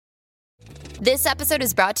This episode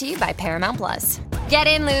is brought to you by Paramount Plus. Get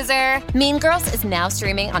in, loser! Mean Girls is now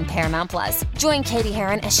streaming on Paramount Plus. Join Katie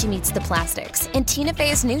Heron as she meets the plastics in Tina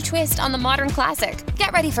Fey's new twist on the modern classic.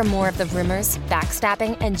 Get ready for more of the rumors,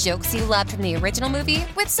 backstabbing, and jokes you loved from the original movie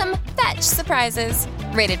with some fetch surprises.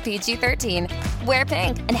 Rated PG-13. Wear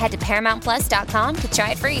pink and head to ParamountPlus.com to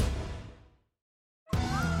try it free.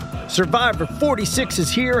 Survivor 46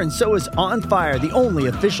 is here, and so is On Fire, the only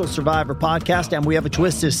official Survivor podcast, and we have a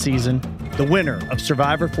twist this season. The winner of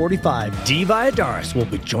Survivor 45, Dee Valladares, will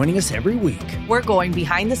be joining us every week. We're going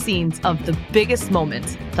behind the scenes of the biggest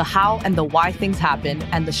moments, the how and the why things happen,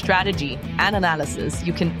 and the strategy and analysis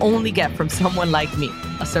you can only get from someone like me,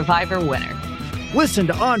 a Survivor winner. Listen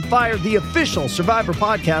to On Fire, the official Survivor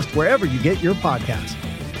podcast, wherever you get your podcasts.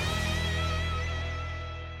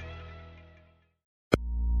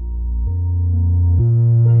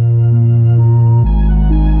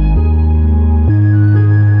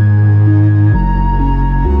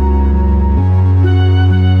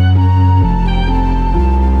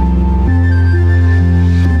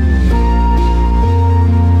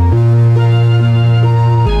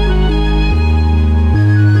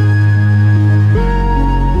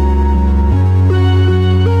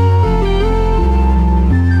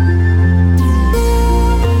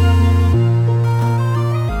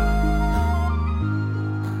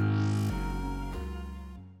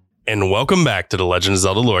 And welcome back to the Legend of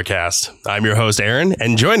Zelda Lorecast. I'm your host, Aaron,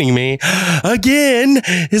 and joining me again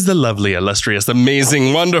is the lovely, illustrious,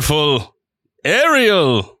 amazing, wonderful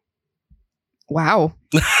Ariel. Wow.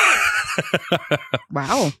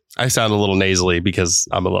 Wow. I sound a little nasally because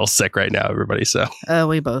I'm a little sick right now, everybody. So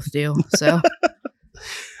we both do. So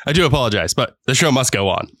I do apologize, but the show must go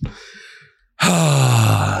on.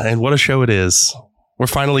 And what a show it is. We're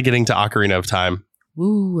finally getting to Ocarina of Time.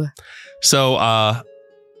 Woo. So,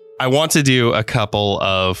 I want to do a couple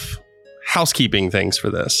of housekeeping things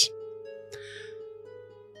for this.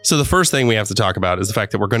 So the first thing we have to talk about is the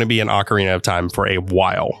fact that we're going to be in Ocarina of Time for a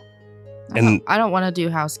while. And I don't want to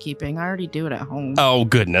do housekeeping. I already do it at home. Oh,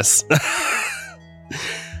 goodness.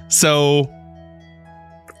 So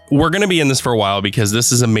we're going to be in this for a while because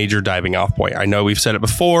this is a major diving off point. I know we've said it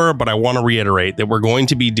before, but I want to reiterate that we're going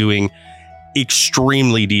to be doing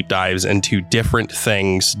extremely deep dives into different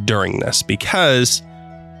things during this because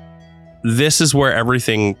this is where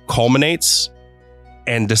everything culminates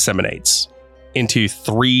and disseminates into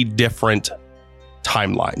 3 different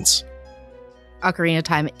timelines. Ocarina of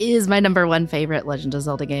Time is my number 1 favorite Legend of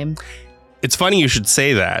Zelda game. It's funny you should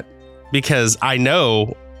say that because I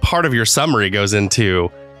know part of your summary goes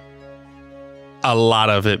into a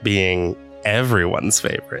lot of it being everyone's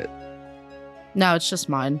favorite. No, it's just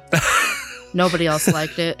mine. Nobody else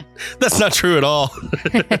liked it. That's not true at all.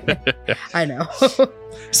 I know.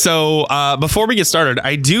 So before we get started,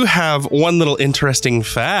 I do have one little interesting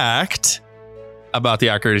fact about the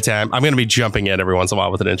Ocarina of Time. I'm going to be jumping in every once in a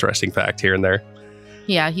while with an interesting fact here and there.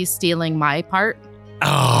 Yeah, he's stealing my part.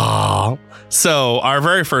 Oh, so our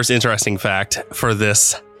very first interesting fact for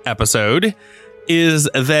this episode is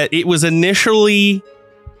that it was initially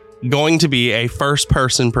going to be a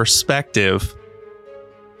first-person perspective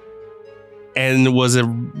and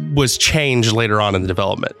was changed later on in the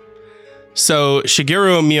development. So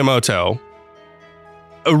Shigeru Miyamoto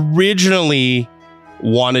originally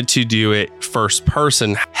wanted to do it first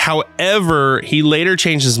person. However, he later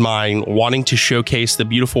changed his mind, wanting to showcase the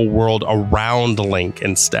beautiful world around Link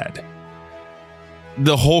instead.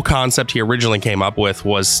 The whole concept he originally came up with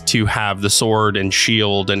was to have the sword and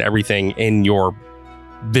shield and everything in your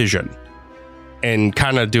vision and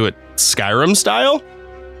kind of do it Skyrim style.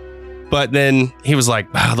 But then he was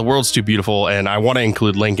like, the world's too beautiful and I want to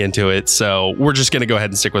include Link into it. So we're just going to go ahead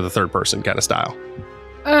and stick with a third person kind of style.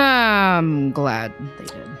 I'm glad they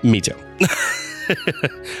did. Me too.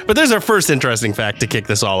 But there's our first interesting fact to kick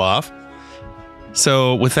this all off.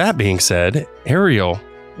 So with that being said, Ariel,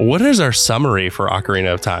 what is our summary for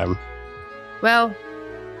Ocarina of Time? Well,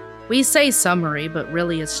 we say summary, but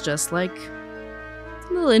really it's just like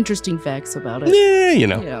little interesting facts about it. Yeah, you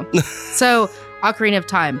know. So Ocarina of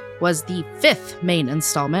Time was the 5th main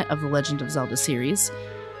installment of the Legend of Zelda series,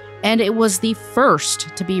 and it was the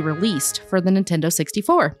first to be released for the Nintendo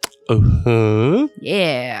 64. Uh-huh.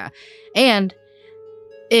 Yeah. And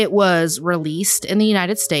it was released in the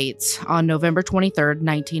United States on November 23rd,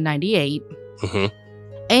 1998. Uh-huh.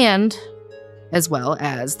 And as well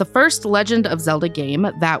as the first Legend of Zelda game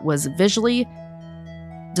that was visually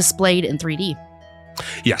displayed in 3D.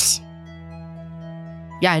 Yes.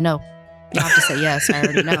 Yeah, I know. You have to say yes. I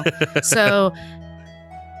already know. So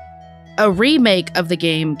a remake of the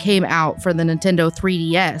game came out for the Nintendo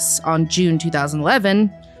 3DS on June 2011,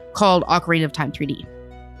 called Ocarina of Time 3D.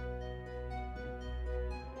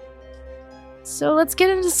 So let's get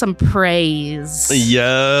into some praise.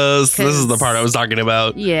 Yes, this is the part I was talking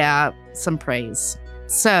about. Yeah, some praise.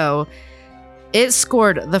 So it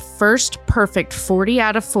scored the first perfect 40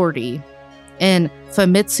 out of 40 in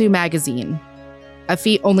Famitsu magazine, a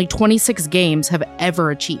feat only 26 games have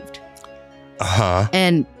ever achieved. Uh-huh.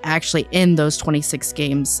 And actually, in those 26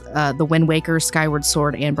 games, The Wind Waker, Skyward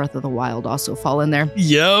Sword, and Breath of the Wild also fall in there.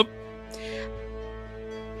 Yep.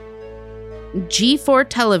 G4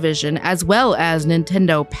 Television, as well as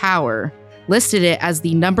Nintendo Power, listed it as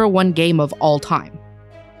the #1 game of all time.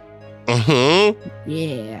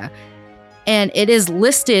 Yeah. And it is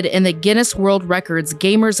listed in the Guinness World Records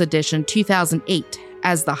Gamers Edition 2008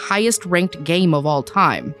 as the highest ranked game of all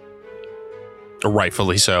time.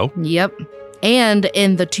 Rightfully so. Yep. And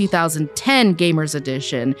in the 2010 Gamers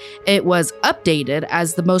Edition, it was updated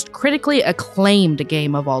as the most critically acclaimed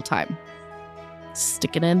game of all time.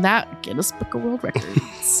 Sticking in that Guinness Book of World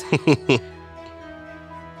Records.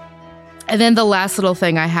 And then the last little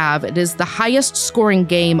thing I have, it is the highest scoring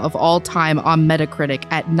game of all time on Metacritic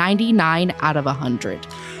at 99 out of 100.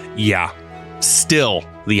 Yeah. Still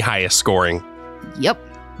the highest scoring. Yep.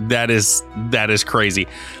 That is crazy.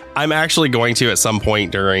 I'm actually going to, at some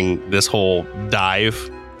point during this whole dive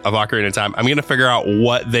of Ocarina of Time, I'm going to figure out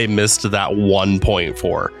what they missed that 1 point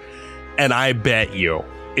for. And I bet you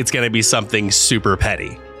it's going to be something super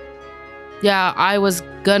petty. Yeah, I was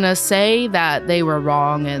gonna say that they were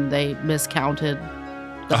wrong and they miscounted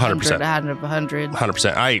the 100% out of 100.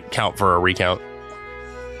 100%. I count for a recount.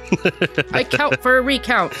 I count for a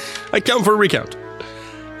recount. I count for a recount.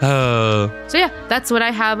 So yeah, that's what I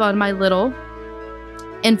have on my little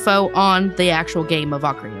info on the actual game of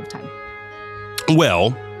Ocarina of Time.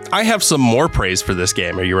 Well, I have some more praise for this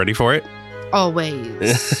game. Are you ready for it?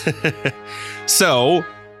 Always. So,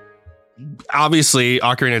 obviously,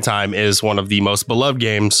 Ocarina of Time is one of the most beloved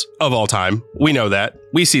games of all time. We know that.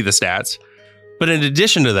 We see the stats. But in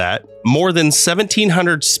addition to that, more than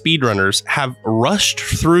 1,700 speedrunners have rushed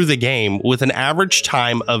through the game with an average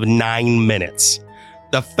time of 9 minutes.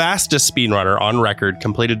 The fastest speedrunner on record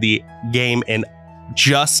completed the game in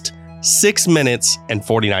just 6 minutes and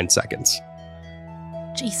 49 seconds.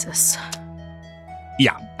 Jesus.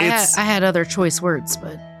 Yeah. I had other choice words,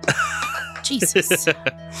 but Jesus.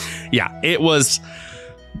 Yeah, it's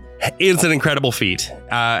an incredible feat.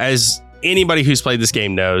 As anybody who's played this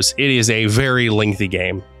game knows, it is a very lengthy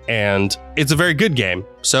game, and it's a very good game.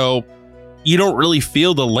 So you don't really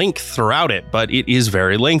feel the length throughout it, but it is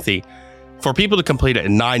very lengthy. For people to complete it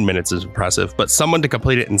in 9 minutes is impressive, but someone to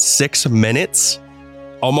complete it in 6 minutes,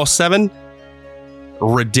 almost 7,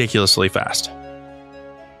 ridiculously fast.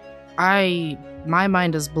 My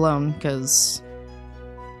mind is blown because,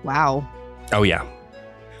 wow. Oh, yeah.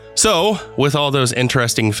 So, with all those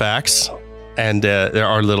interesting facts and there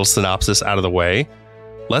are little synopsis out of the way,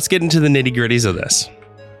 let's get into the nitty-gritties of this.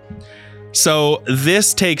 So,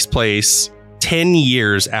 this takes place 10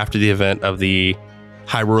 years after the event of the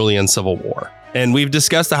Hyrulean Civil War. And we've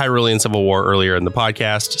discussed the Hyrulean Civil War earlier in the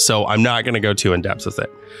podcast, so I'm not going to go too in-depth with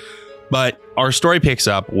it. But our story picks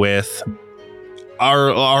up with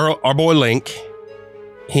our boy Link.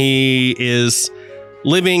 He is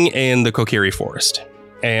living in the Kokiri Forest.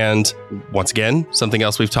 And once again, something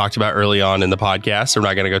else we've talked about early on in the podcast, so we're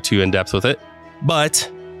not going to go too in depth with it.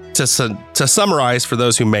 But to summarize, for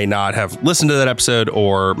those who may not have listened to that episode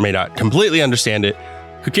or may not completely understand it,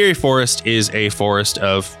 Kokiri Forest is a forest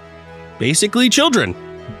of basically children.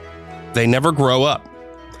 They never grow up.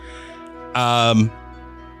 I'm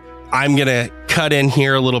going to cut in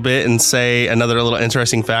here a little bit and say another little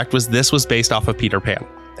interesting fact was this was based off of Peter Pan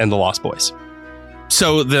and the Lost Boys.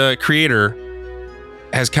 So the creator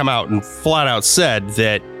has come out and flat out said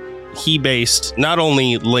that he based not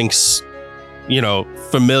only Link's,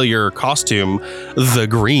 familiar costume, the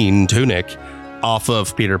green tunic, off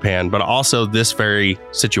of Peter Pan, but also this very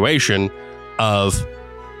situation of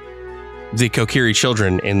the Kokiri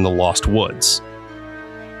children in the Lost Woods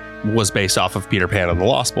was based off of Peter Pan and the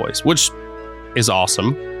Lost Boys, which is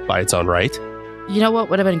awesome by its own right. You know what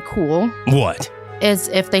would have been cool? What? Is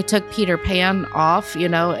if they took Peter Pan off,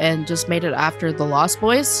 and just made it after the Lost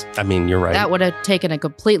Boys. I mean, you're right. That would have taken a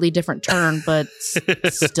completely different turn, but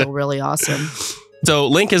still really awesome. So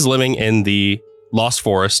Link is living in the Lost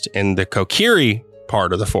Forest in the Kokiri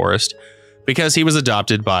part of the forest because he was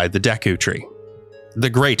adopted by the Deku Tree. The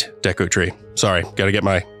Great Deku Tree. Sorry, gotta get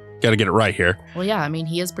it right here. Well, yeah, I mean,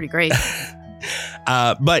 he is pretty great.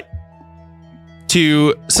 But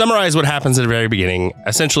to summarize what happens at the very beginning,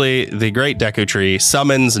 essentially the Great Deku Tree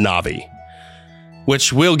summons Navi,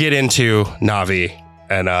 which we'll get into Navi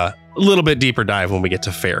and a little bit deeper dive when we get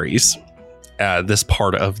to fairies, this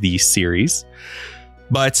part of the series.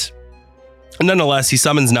 But nonetheless, he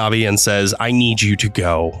summons Navi and says, I need you to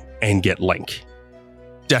go and get Link.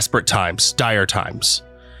 Desperate times, dire times.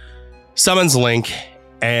 Summons Link,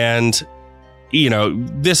 and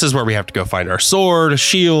this is where we have to go find our sword,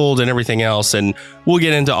 shield, and everything else. And we'll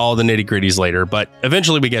get into all the nitty gritties later. But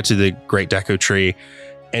eventually we get to the Great Deku Tree,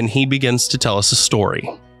 and he begins to tell us a story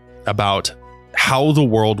about how the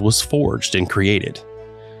world was forged and created.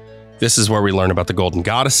 This is where we learn about the golden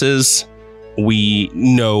goddesses. We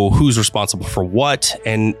know who's responsible for what,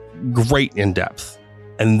 and great in depth.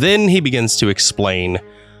 And then he begins to explain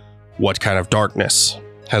what kind of darkness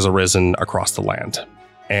has arisen across the land.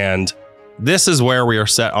 And this is where we are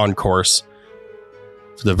set on course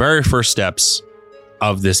for the very first steps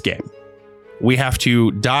of this game. We have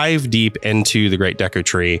to dive deep into the Great Deku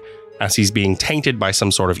Tree as he's being tainted by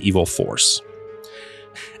some sort of evil force.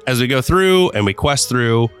 As we go through and we quest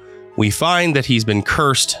through, we find that he's been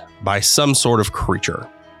cursed by some sort of creature.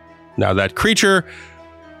 Now that creature,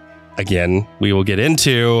 again, we will get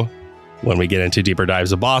into when we get into deeper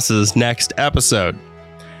dives of bosses next episode.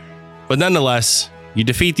 But nonetheless, you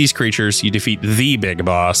defeat these creatures, you defeat the big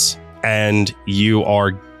boss, and you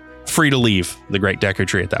are free to leave the Great Deku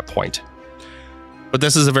Tree at that point. But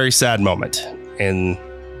this is a very sad moment in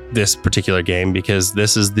this particular game because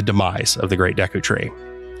this is the demise of the Great Deku Tree.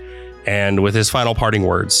 And with his final parting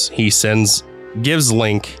words, he gives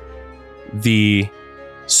Link the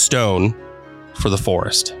stone for the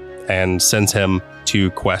forest and sends him to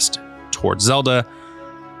quest towards Zelda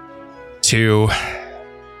to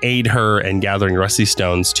aid her in gathering rusty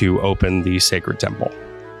stones to open the sacred temple.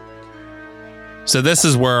 So this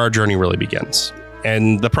is where our journey really begins.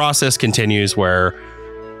 And the process continues where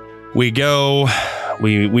we go,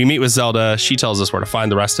 we meet with Zelda. She tells us where to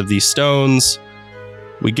find the rest of these stones.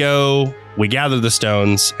 We go, we gather the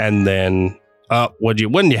stones, and then,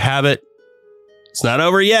 wouldn't you have it? It's not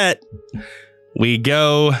over yet. We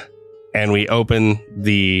go and we open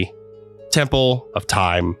the Temple of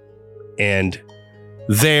Time, and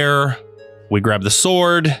there we grab the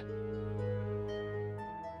sword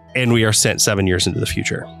and we are sent 7 years into the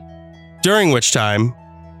future. During which time,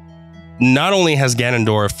 not only has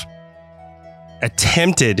Ganondorf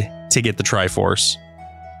attempted to get the Triforce,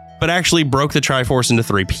 but actually broke the Triforce into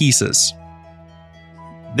 3 pieces.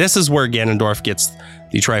 This is where Ganondorf gets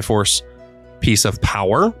the Triforce piece of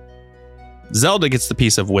power, Zelda gets the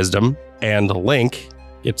piece of wisdom, and Link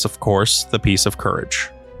gets, of course, the piece of courage.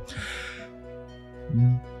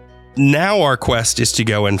 Now our quest is to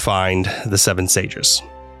go and find the 7 sages.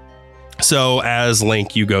 So as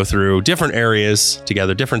Link, you go through different areas to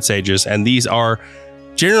gather different sages, and these are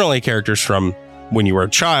generally characters from when you were a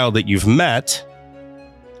child that you've met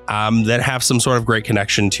that have some sort of great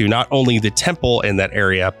connection to not only the temple in that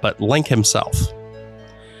area, but Link himself.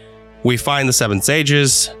 We find the 7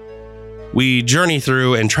 sages. We journey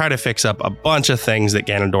through and try to fix up a bunch of things that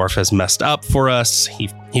Ganondorf has messed up for us.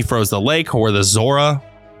 He froze the lake where the Zora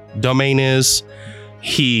domain is.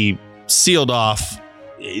 He sealed off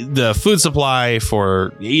the food supply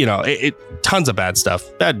for, tons of bad stuff.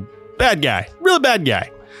 Bad guy. Really bad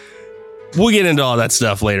guy. We'll get into all that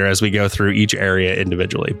stuff later as we go through each area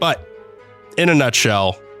individually. But in a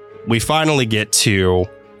nutshell, we finally get to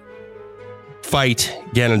fight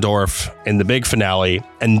Ganondorf in the big finale.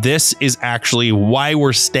 And this is actually why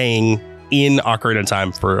we're staying in Ocarina of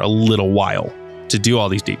Time for a little while to do all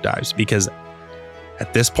these deep dives. Because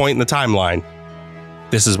at this point in the timeline,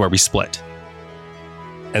 this is where we split.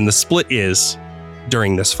 And the split is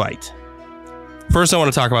during this fight. First, I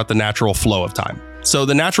want to talk about the natural flow of time. So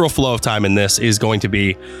the natural flow of time in this is going to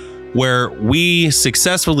be where we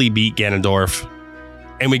successfully beat Ganondorf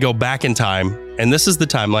and we go back in time. And this is the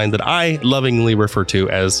timeline that I lovingly refer to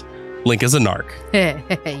as Link as a narc.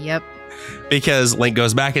 Yep. Because Link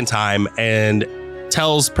goes back in time and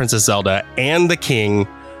tells Princess Zelda and the king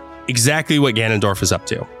exactly what Ganondorf is up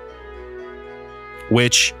to,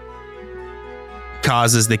 which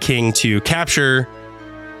causes the king to capture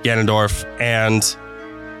Ganondorf and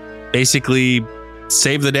basically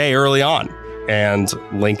save the day early on. And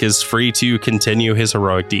Link is free to continue his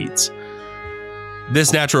heroic deeds.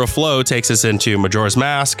 This natural flow takes us into Majora's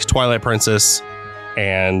Mask, Twilight Princess,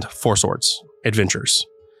 and Four Swords Adventures.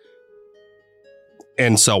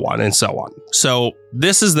 And so on and so on. So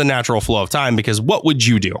this is the natural flow of time, because what would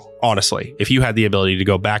you do, honestly, if you had the ability to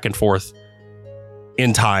go back and forth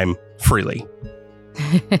in time freely?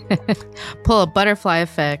 Pull a butterfly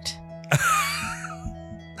effect.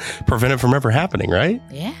 Prevent it from ever happening, right?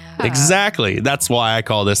 Yeah. Exactly. That's why I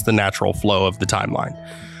call this the natural flow of the timeline.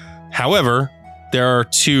 However, there are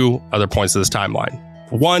two other points of this timeline.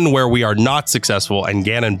 One where we are not successful and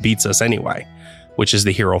Ganon beats us anyway, which is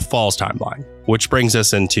the Hero Falls timeline, which brings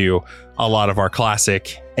us into a lot of our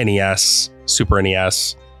classic NES, Super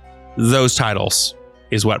NES. Those titles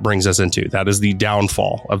is what brings us into. That is the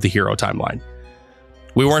downfall of the Hero timeline.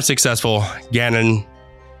 We weren't successful. Ganon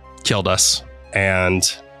killed us and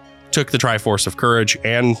took the Triforce of Courage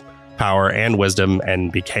and Power and Wisdom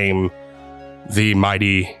and became the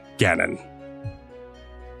mighty Ganon.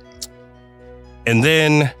 And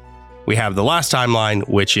then we have the last timeline,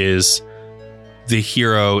 which is the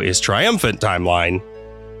Hero is Triumphant timeline,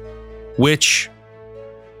 which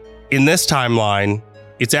in this timeline,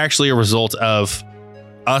 it's actually a result of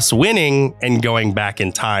us winning and going back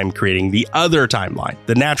in time, creating the other timeline,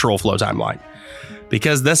 the natural flow timeline.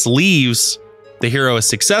 Because this leaves the Hero is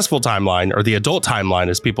Successful timeline, or the adult timeline,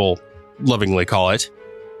 as people lovingly call it,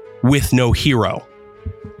 with no hero.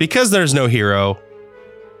 Because there's no hero,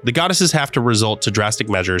 the goddesses have to resort to drastic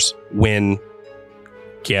measures when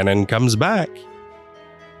Ganon comes back.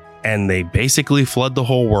 And they basically flood the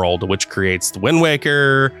whole world, which creates the Wind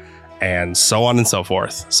Waker and so on and so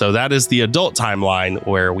forth. So that is the adult timeline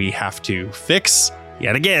where we have to fix,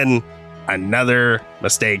 yet again, another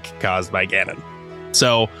mistake caused by Ganon.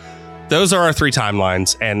 So those are our three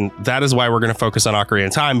timelines. And that is why we're going to focus on Ocarina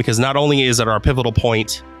of Time, because not only is it our pivotal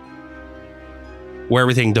point where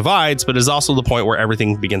everything divides, but is also the point where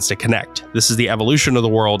everything begins to connect. This is the evolution of the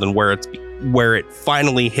world and where it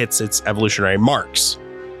finally hits its evolutionary marks.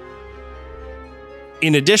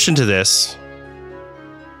 In addition to this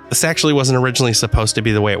actually wasn't originally supposed to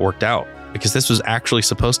be the way it worked out, because this was actually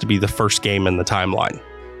supposed to be the first game in the timeline.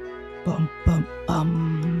 Bum, bum,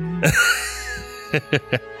 bum.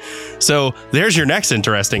 So there's your next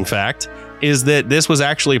interesting fact, is that this was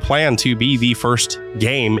actually planned to be the first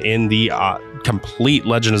game in the complete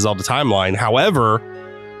Legend of Zelda timeline. However,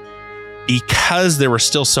 because there were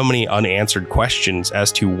still so many unanswered questions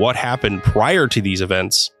as to what happened prior to these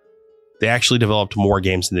events, they actually developed more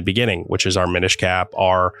games in the beginning, which is our Minish Cap,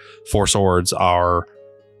 our Four Swords, our,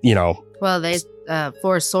 Well,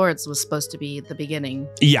 Four Swords was supposed to be the beginning.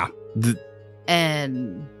 Yeah.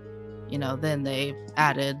 And, then they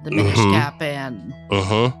added the Minish Cap and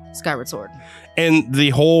Skyward Sword. And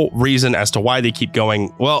the whole reason as to why they keep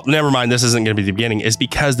going, well, never mind, this isn't going to be the beginning, is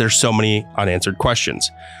because there's so many unanswered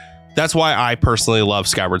questions. That's why I personally love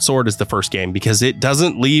Skyward Sword as the first game, because it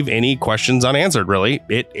doesn't leave any questions unanswered, really.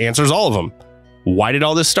 It answers all of them. Why did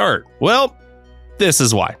all this start? Well, this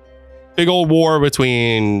is why. Big old war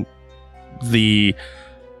between the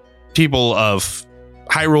people of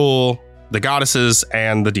Hyrule, the goddesses,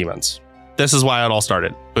 and the demons. This is why it all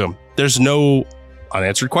started. Boom. There's no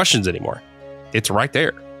unanswered questions anymore. It's right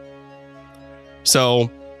there. So,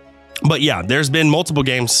 but yeah, there's been multiple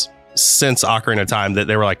games since Ocarina of Time that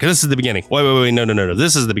they were like, this is the beginning. Wait, no.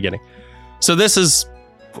 This is the beginning. So this is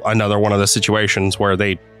another one of the situations where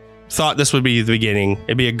they thought this would be the beginning.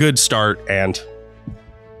 It'd be a good start, and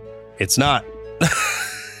it's not.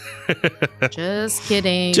 Just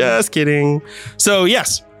kidding. Just kidding. So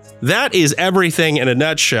yes, that is everything in a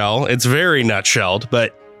nutshell. It's very nutshelled,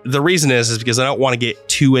 but the reason is because I don't want to get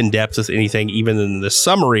too in depth with anything, even in the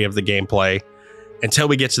summary of the gameplay, until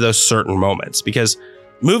we get to those certain moments. Because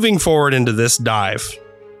moving forward into this dive,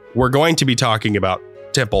 we're going to be talking about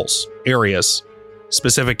temples, areas,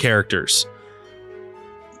 specific characters.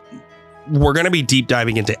 We're going to be deep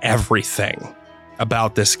diving into everything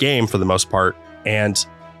about this game for the most part, and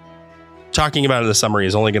talking about it in the summary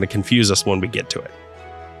is only going to confuse us when we get to it.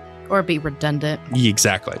 Or be redundant.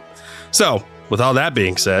 Exactly. So, with all that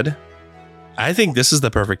being said, I think this is the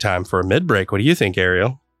perfect time for a mid-break. What do you think,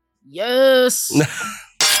 Ariel? Yes.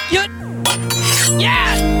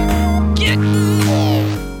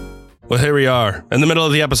 Well, here we are in the middle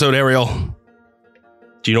of the episode, Ariel.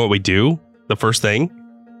 Do you know what we do? The first thing?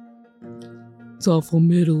 It's awful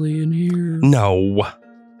middly in here. No.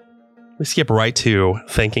 We skip right to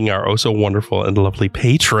thanking our oh so wonderful and lovely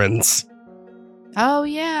patrons. Oh,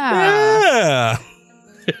 yeah.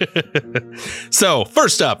 So,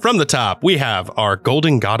 first up, from the top, we have our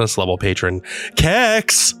Golden Goddess level patron,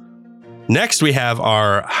 Kex. Next, we have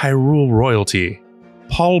our Hyrule royalty,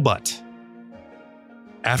 Paul Butt.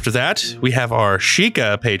 After that, we have our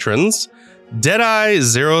Sheikah patrons,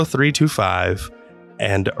 Deadeye0325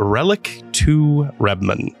 and Relic2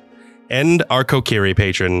 Rebman. And our Kokiri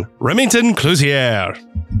patron, Remington Cloutier.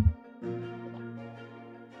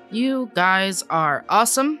 You guys are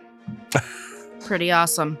awesome. Pretty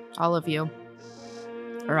awesome. All of you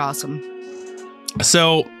are awesome.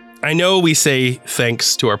 So I know we say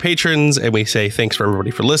thanks to our patrons and we say thanks for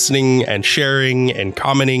everybody for listening and sharing and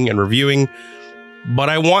commenting and reviewing. But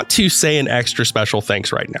I want to say an extra special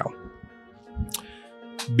thanks right now.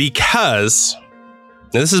 Because,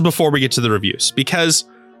 and this is before we get to the reviews, because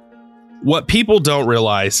what people don't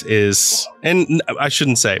realize is, and I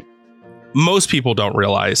shouldn't say, most people don't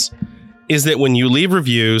realize, is that when you leave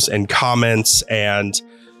reviews and comments and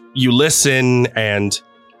you listen and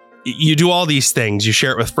you do all these things, you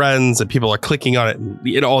share it with friends and people are clicking on it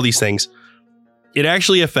and all these things, it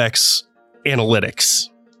actually affects analytics.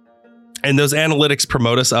 And those analytics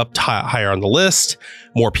promote us up higher on the list.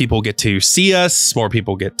 More people get to see us. More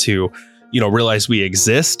people get to, realize we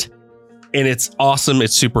exist. And it's awesome.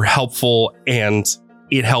 It's super helpful. And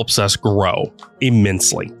it helps us grow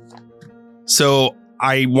immensely. So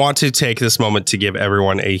I want to take this moment to give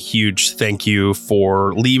everyone a huge thank you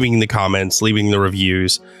for leaving the comments, leaving the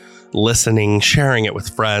reviews, listening, sharing it with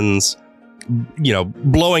friends,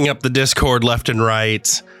 blowing up the Discord left and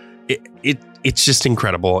right. It's just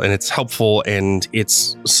incredible and it's helpful, and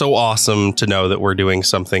it's so awesome to know that we're doing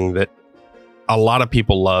something that a lot of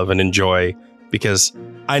people love and enjoy, because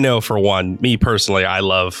I know, for one, me personally, I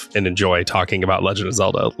love and enjoy talking about Legend of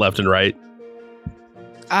Zelda left and right.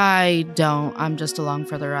 I don't. I'm just along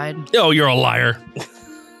for the ride. Oh, you're a liar.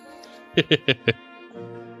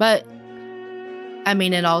 But, I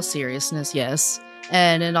mean, in all seriousness, yes.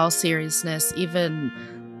 And in all seriousness, even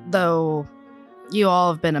though you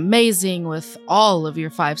all have been amazing with all of your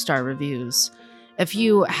 5-star reviews, if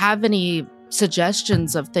you have any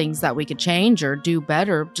suggestions of things that we could change or do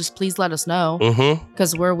better, just please let us know.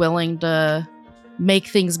 Because we're willing to make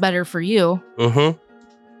things better for you.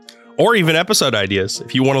 Or even episode ideas.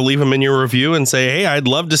 If you want to leave them in your review and say, hey, I'd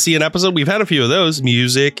love to see an episode. We've had a few of those.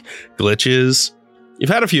 Music, glitches. You've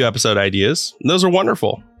had a few episode ideas. And those are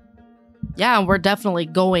wonderful. Yeah, and we're definitely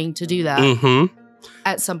going to do that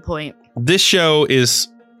at some point. This show is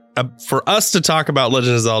for us to talk about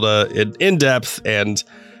Legend of Zelda in depth and,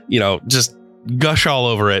 just gush all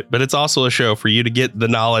over it. But it's also a show for you to get the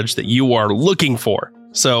knowledge that you are looking for.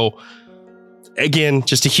 So, again,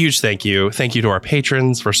 just a huge thank you. Thank you to our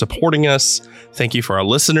patrons for supporting us. Thank you for our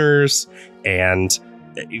listeners and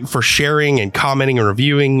for sharing and commenting and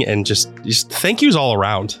reviewing, and just thank yous all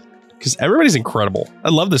around, because everybody's incredible. I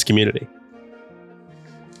love this community.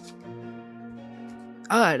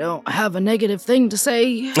 I don't have a negative thing to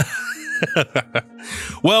say.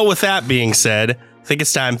 Well, with that being said, I think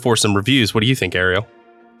it's time for some reviews. What do you think, Ariel?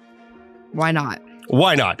 Why not?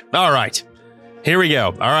 Why not? All right. Here we go.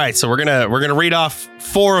 All right, so we're gonna read off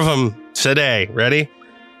 4 of them today. Ready?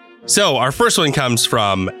 So our first one comes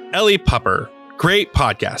from Ellie Pupper. Great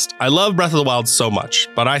podcast. I love Breath of the Wild so much,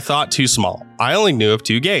 but I thought too small. I only knew of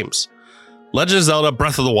 2 games. Legend of Zelda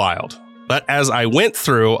Breath of the Wild. But as I went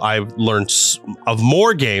through, I've learned of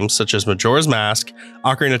more games such as Majora's Mask,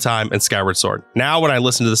 Ocarina of Time, and Skyward Sword. Now, when I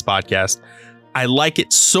listen to this podcast, I like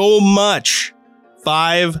it so much.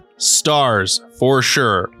 5 stars for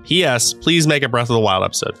sure. P.S. Please make a Breath of the Wild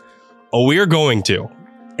episode. Oh, we're going to.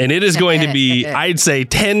 And it is going to be, I'd say,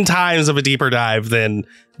 10 times of a deeper dive than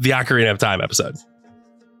the Ocarina of Time episode.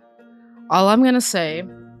 All I'm going to say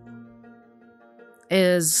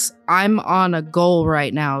is I'm on a goal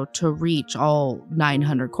right now to reach all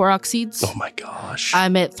 900 Korok seeds. Oh my gosh.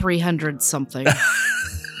 I'm at 300 something.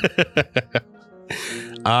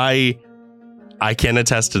 I can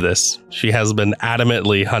attest to this. She has been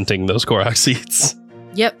adamantly hunting those Korok seeds.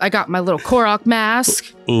 Yep, I got my little Korok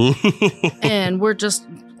mask. And we're just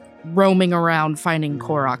roaming around finding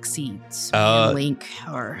Korok seeds. Link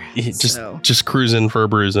or just cruising for a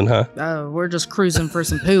bruising, huh? We're just cruising for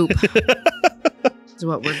some poop. That's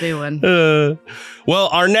what we're doing. Well,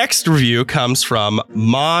 our next review comes from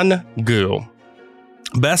Mon Gu.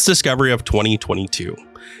 Best discovery of 2022.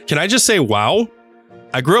 Can I just say, wow?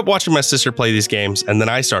 I grew up watching my sister play these games, and then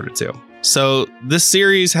I started to. So this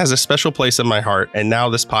series has a special place in my heart, and now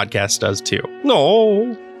this podcast does too.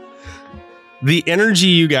 No. The energy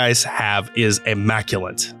you guys have is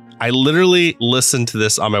immaculate. I literally listen to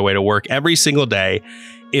this on my way to work every single day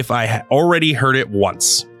if I already heard it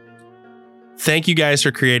once. Thank you guys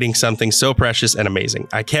for creating something so precious and amazing.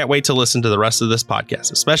 I can't wait to listen to the rest of this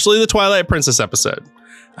podcast, especially the Twilight Princess episode.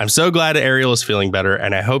 I'm so glad Ariel is feeling better,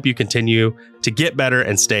 and I hope you continue to get better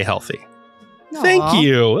and stay healthy. Aww. Thank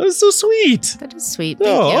you. That's so sweet. That is sweet.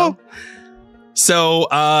 Thank you. So,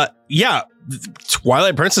 yeah,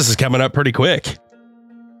 Twilight Princess is coming up pretty quick.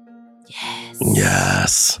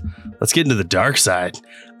 Yes. Let's get into the dark side.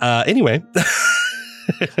 Anyway.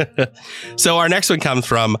 So our next one comes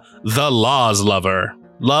from The Laws Lover.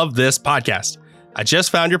 Love this podcast. I just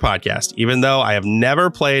found your podcast. Even though I have never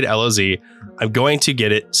played LOZ, I'm going to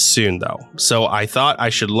get it soon, though. So I thought I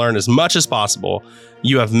should learn as much as possible.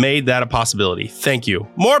 You have made that a possibility. Thank you.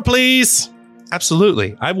 More, please.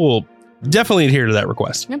 Absolutely. I will definitely adhere to that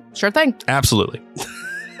request. Yeah, sure thing. Absolutely.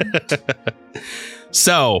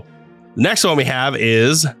 So, the next one we have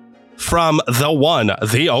is from the one,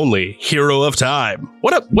 the only Hero of Time.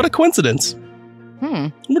 What a coincidence.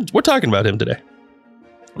 We're talking about him today.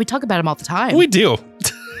 We talk about him all the time. We do.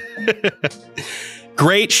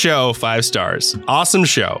 Great show, 5 stars. Awesome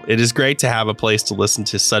show. It is great to have a place to listen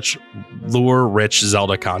to such lore-rich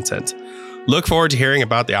Zelda content. Look forward to hearing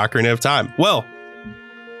about the Ocarina of Time. Well,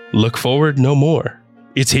 look forward no more.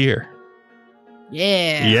 It's here.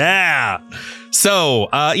 Yeah. Yeah. So,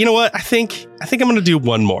 you know what? I think I'm going to do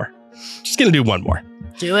one more. Just going to do one more.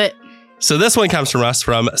 Do it. So this one comes from us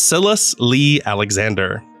from Silas Lee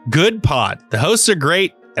Alexander. Good pod. The hosts are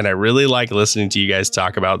great, and I really like listening to you guys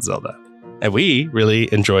talk about Zelda. And we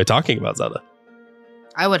really enjoy talking about Zelda.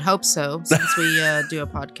 I would hope so, since we do a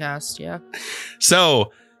podcast. Yeah.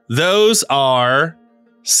 So those are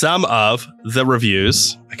some of the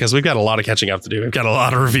reviews, because we've got a lot of catching up to do. We've got a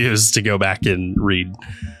lot of reviews to go back and read.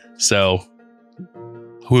 So,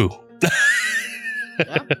 whoo.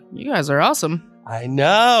 Yeah, you guys are awesome. I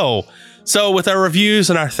know. So with our reviews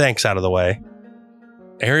and our thanks out of the way,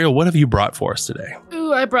 Ariel, what have you brought for us today?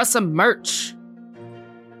 Ooh, I brought some merch.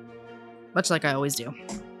 Much like I always do.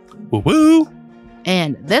 Woo woo.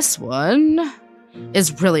 And this one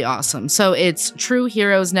is really awesome. So it's True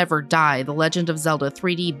Heroes Never Die, The Legend of Zelda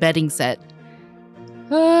 3D betting set.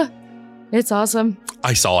 It's awesome.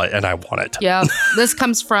 I saw it and I want it. Yeah. This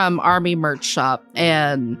comes from Army Merch Shop,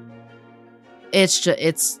 and it's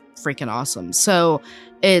freaking awesome. So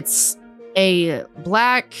it's a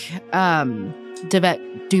black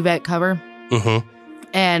duvet cover,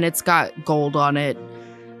 and it's got gold on it,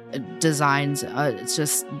 designs. It's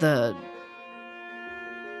just the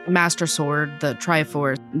Master Sword, the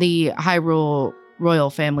Triforce, the Hyrule Royal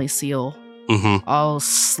Family seal, all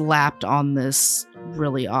slapped on this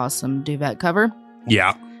really awesome duvet cover.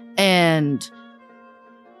 Yeah. And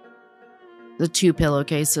the 2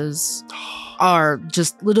 pillowcases are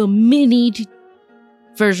just little mini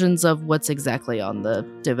versions of what's exactly on the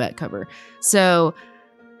duvet cover. So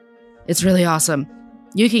it's really awesome.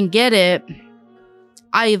 You can get it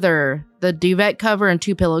either the duvet cover and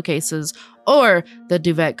 2 pillowcases, or the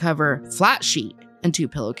duvet cover flat sheet and 2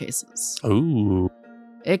 pillowcases. Ooh.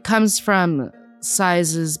 It comes from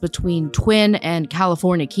sizes between Twin and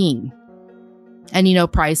California King. And,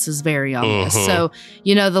 prices vary on this. So,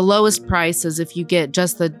 the lowest price is if you get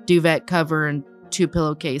just the duvet cover and 2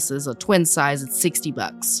 pillowcases, a twin size, it's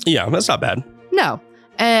 $60. Yeah, that's not bad. No.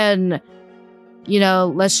 And,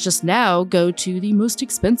 let's just now go to the most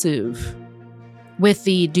expensive. With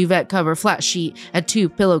the duvet cover flat sheet and 2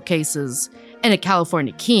 pillowcases and a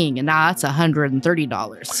California King, and now that's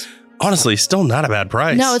 $130. Honestly, still not a bad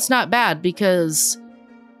price. No, it's not bad because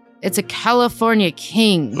it's a California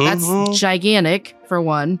King. That's gigantic, for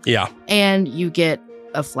one. Yeah. And you get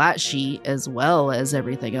a flat sheet as well as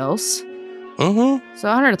everything else. So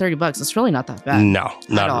 $130, it's really not that bad. No,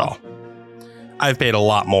 not at all. I've paid a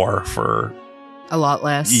lot more for... A lot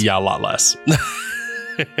less. Yeah, a lot less.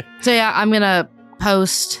 So yeah, I'm going to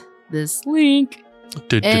post this link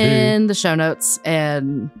in the show notes,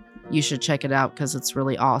 and you should check it out because it's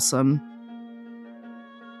really awesome.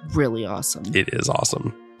 Really awesome. It is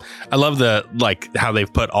awesome. I love how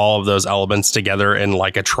they've put all of those elements together in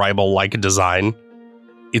like a tribal like design.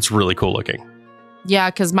 It's really cool looking.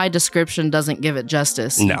 Yeah, because my description doesn't give it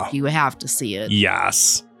justice. No. You have to see it.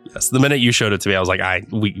 Yes. The minute you showed it to me, I was like,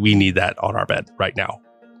 we need that on our bed right now.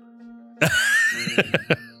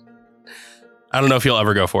 I don't know if you'll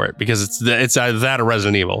ever go for it because it's either that or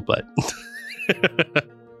Resident Evil, but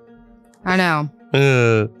I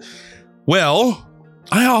know. Well,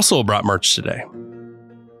 I also brought merch today.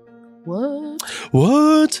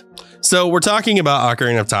 What? So we're talking about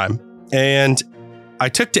Ocarina of Time, and I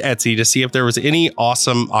took to Etsy to see if there was any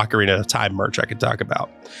awesome Ocarina of Time merch I could talk about.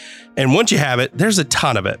 And once you have it, there's a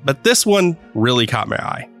ton of it, but this one really caught my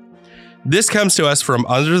eye. This comes to us from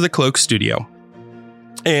Under the Cloak Studio.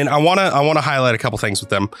 And I want to highlight a couple things with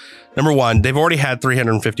them. Number one, they've already had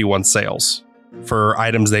 351 sales for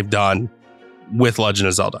items they've done with Legend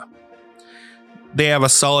of Zelda. They have a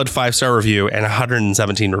solid 5-star review and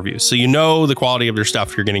 117 reviews. So the quality of their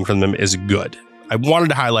stuff you're getting from them is good. I wanted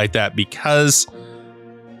to highlight that because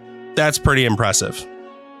that's pretty impressive.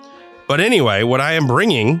 But anyway, what I am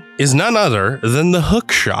bringing is none other than the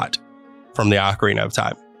hook shot from the Ocarina of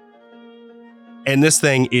Time. And this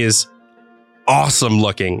thing is awesome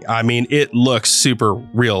looking. I mean, it looks super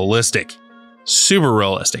realistic. Super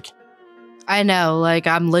realistic. I know, like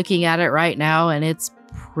I'm looking at it right now and it's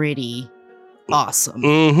pretty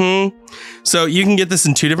awesome. So you can get this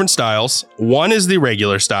in 2 different styles. One is the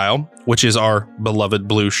regular style, which is our beloved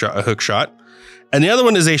blue hook shot. And the other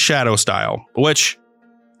one is a shadow style, which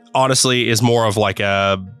honestly is more of like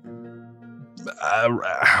a,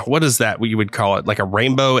 what is that? You would call it like a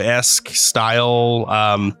rainbow-esque style.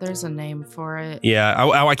 There's a name for it. Yeah,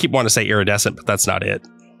 I keep wanting to say iridescent, but that's not it.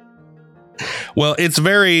 Well, it's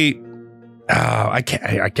very, I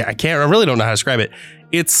really don't know how to describe it.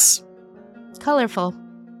 It's colorful.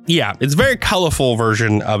 Yeah, it's a very colorful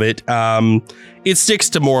version of it. It sticks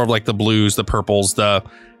to more of like the blues, the purples,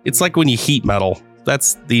 it's like when you heat metal.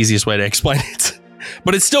 That's the easiest way to explain it.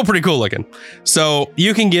 But it's still pretty cool looking. So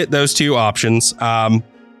you can get those 2 options. And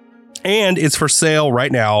it's for sale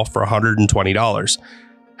right now for $120.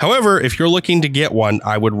 However, if you're looking to get one,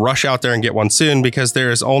 I would rush out there and get one soon because there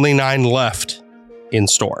is only 9 left in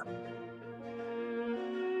store.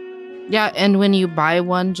 Yeah, and when you buy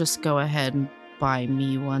one, just go ahead and buy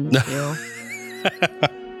me one too.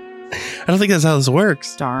 I don't think that's how this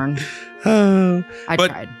works. Darn. I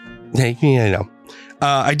tried. Yeah, I know.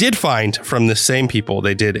 I did find from the same people,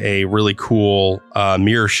 they did a really cool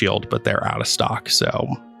mirror shield, but they're out of stock. So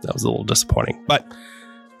that was a little disappointing. But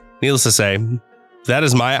needless to say, that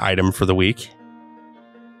is my item for the week.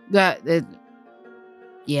 That's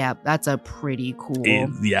a pretty cool.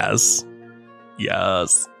 Yes.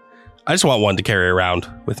 I just want one to carry around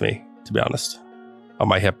with me, to be honest, on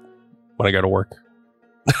my hip when I go to work.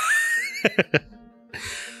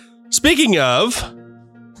 Speaking of,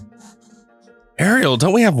 Ariel,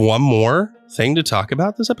 don't we have one more thing to talk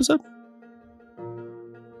about this episode?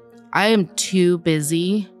 I am too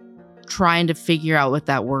busy trying to figure out what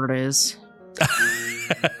that word is.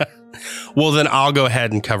 Well, then I'll go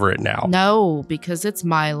ahead and cover it now. No, because it's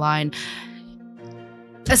my line.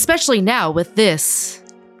 Especially now with this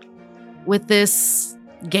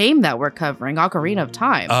game that we're covering, Ocarina of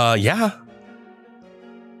Time. Yeah.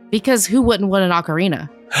 Because who wouldn't want an ocarina?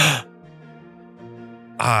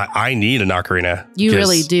 I need an ocarina. You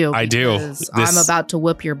really do. I do. I'm about to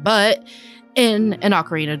whoop your butt in an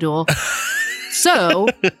ocarina duel. So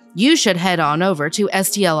you should head on over to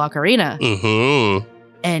STL Ocarina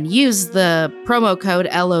and use the promo code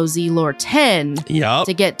LOZLore10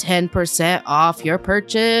 to get 10% off your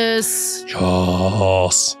purchase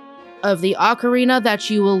of the ocarina that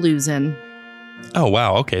you will lose in. Oh,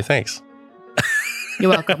 wow. Okay, thanks. You're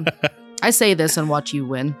welcome. I say this and watch you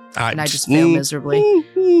win, and I just fail miserably.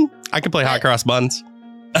 I can play hot cross buns.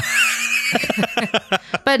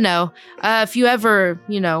 But no, if you ever,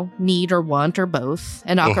 need or want or both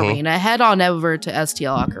an ocarina, head on over to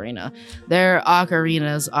STL Ocarina. Their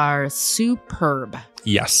ocarinas are superb.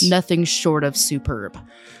 Yes. Nothing short of superb.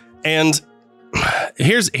 And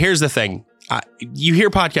here's the thing. You hear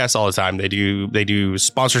podcasts all the time. They do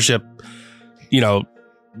sponsorship,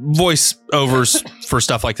 voiceovers for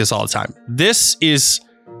stuff like this all the time. This is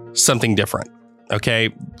something different.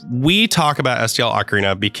 Okay. We talk about STL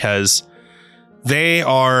Ocarina because they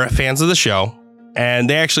are fans of the show, and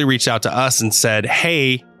they actually reached out to us and said,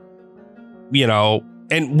 hey,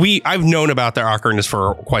 and I've known about their ocarinas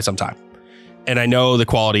for quite some time, and I know the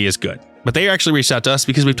quality is good, but they actually reached out to us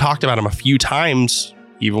because we've talked about them a few times,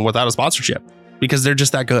 even without a sponsorship, because they're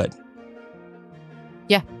just that good.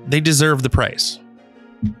 Yeah. They deserve the praise.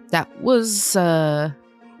 That was, I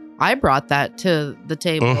brought that to the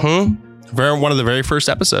table. One of the very first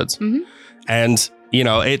episodes. And,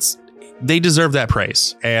 they deserve that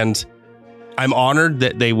praise. And I'm honored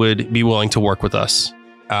that they would be willing to work with us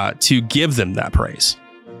to give them that praise.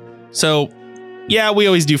 So, yeah, we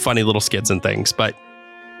always do funny little skits and things, but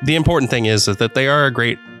the important thing is that they are a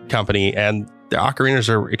great company and their ocarinas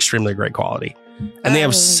are extremely great quality. And they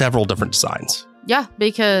have several different designs. Yeah,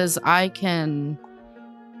 because I can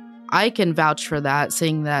vouch for that,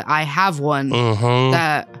 seeing that I have one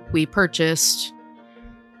that we purchased,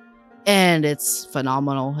 and it's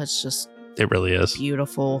phenomenal. It really is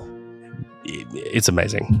beautiful. It's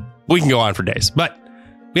amazing. We can go on for days, but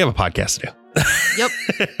we have a podcast to do. Yep.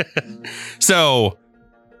 So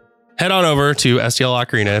head on over to STL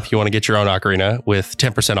Ocarina if you want to get your own ocarina with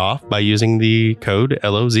 10% off by using the code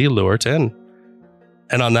LOZLure10.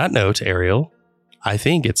 And on that note, Ariel, I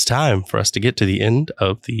think it's time for us to get to the end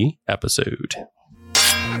of the episode.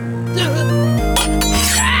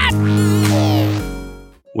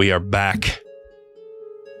 We are back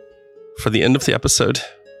for the end of the episode.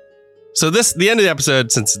 So the end of the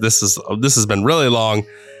episode, since this has been really long,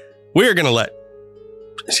 we are going to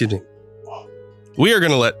we are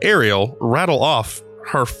going to let Ariel rattle off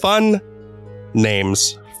her fun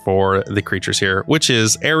names for the creatures here, which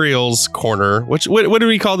is Ariel's Corner. What do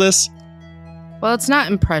we call this? Well, it's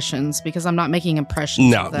not impressions because I'm not making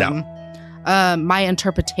impressions of them. My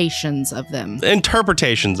interpretations of them.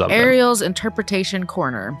 Interpretations of Ariel's Interpretation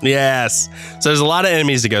Corner. Yes. So there's a lot of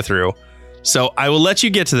enemies to go through. So I will let you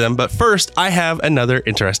get to them. But first, I have another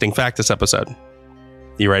interesting fact this episode.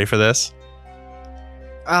 You ready for this?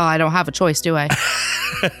 Oh, I don't have a choice, do I?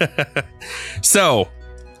 So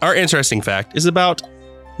our interesting fact is about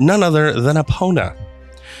none other than Epona.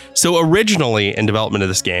 So originally in development of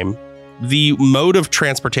this game, the mode of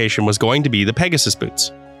transportation was going to be the Pegasus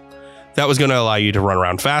boots. That was going to allow you to run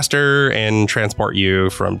around faster and transport you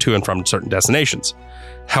to and from certain destinations.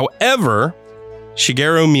 However,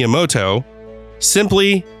 Shigeru Miyamoto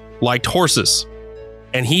simply liked horses.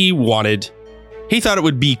 And he thought it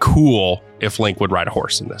would be cool if Link would ride a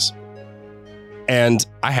horse in this. And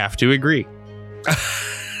I have to agree.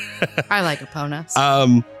 I like Epona.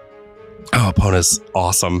 Epona's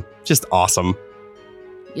awesome. Just awesome.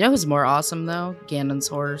 You know who's more awesome, though? Ganon's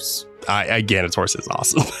horse. Ganon's horse is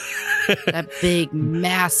awesome. That big,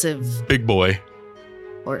 massive... big boy.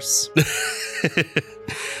 Horse.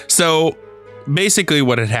 So, basically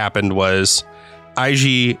what had happened was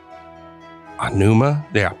Eiji Aonuma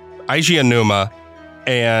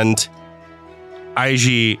and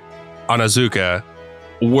Eiji Onizuka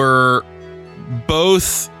were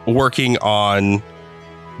both working on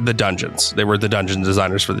the dungeons. They were the dungeon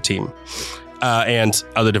designers for the team. And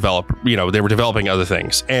other they were developing other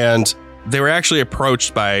things. And they were actually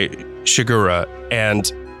approached by Shigeru,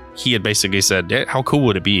 and he had basically said, hey, how cool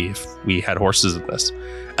would it be if we had horses in this?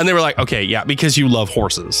 And they were like, okay, yeah, because you love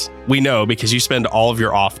horses. We know because you spend all of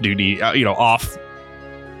your off Nintendo.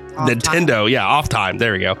 Time. Yeah, off time.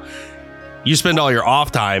 There we go. You spend all your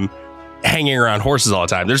off time hanging around horses all the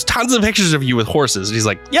time. There's tons of pictures of you with horses. And he's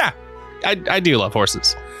like, yeah, I do love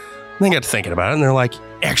horses. And they got to thinking about it, and they're like,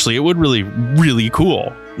 actually, it would really, really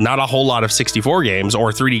cool. Not a whole lot of 64 games or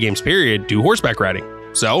 3D games, period, do horseback riding.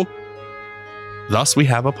 So, thus we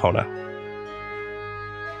have Epona.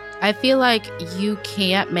 I feel like you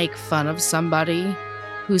can't make fun of somebody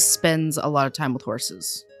who spends a lot of time with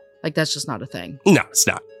horses. Like, that's just not a thing. No, it's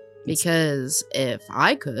not. Because if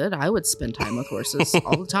I could, I would spend time with horses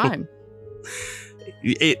all the time.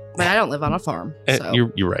 But I don't live on a farm. So.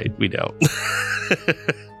 You're right. We don't.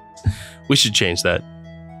 We should change that.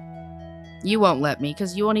 You won't let me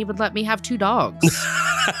because you won't even let me have 2 dogs.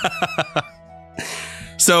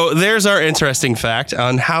 So there's our interesting fact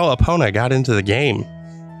on how Epona got into the game.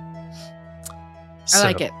 I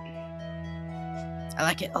like it. I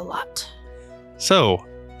like it a lot. So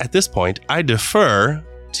at this point, I defer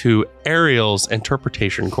to Ariel's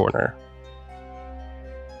Interpretation Corner.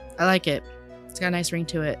 I like it. It's got a nice ring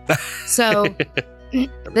to it. So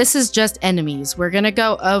this is just enemies. We're going to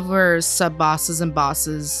go over sub-bosses and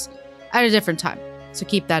bosses at a different time. So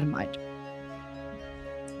keep that in mind.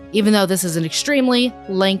 Even though this is an extremely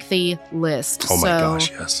lengthy list. Oh my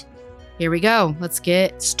gosh, yes. Here we go. Let's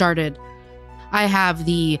get started. I have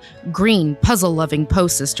the green puzzle-loving Poe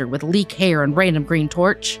sister with leek hair and random green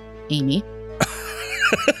torch, Amy.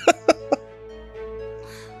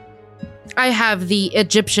 I have the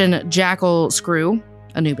Egyptian jackal screw,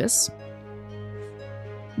 Anubis.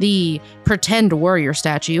 The pretend warrior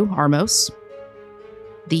statue, Armos.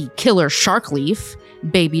 The killer shark leaf,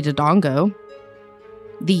 Baby Dodongo.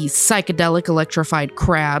 The psychedelic electrified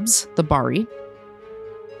crabs, the Bari.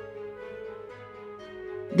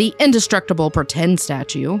 The indestructible pretend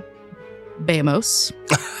statue, Beamos.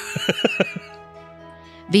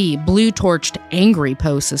 The blue-torched angry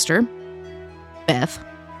Poe sister, Beth.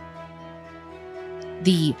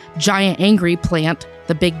 The giant angry plant,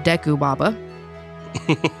 the big Deku Baba.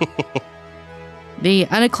 The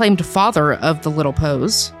unacclaimed father of the little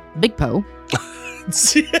Poes, Big Poe.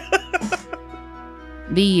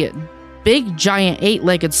 The big giant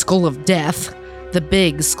 8-legged skull of death, the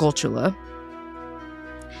big Skulltula.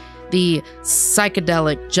 The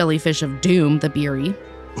psychedelic jellyfish of doom, the Beery.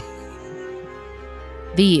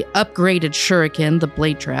 The upgraded shuriken, the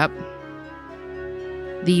Blade Trap.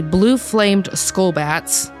 The blue-flamed skull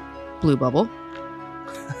bats, Blue Bubble.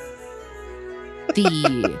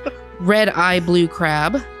 The red-eye blue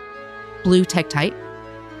crab, Blue Tektite.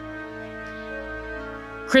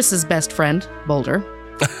 Chris's best friend, Boulder.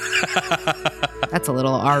 That's a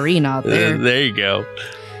little RE nod there. There you go.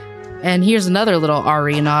 And here's another little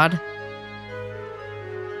RE nod.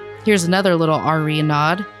 Here's another little RE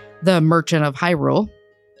nod. The Merchant of Hyrule.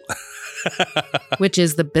 Which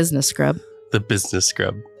is the business scrub. The business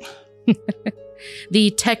scrub.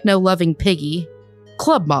 The techno-loving piggy,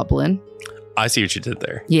 club moblin. I see what you did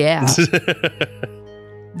there. Yeah.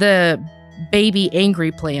 The baby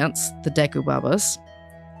angry plants, the Decubabas.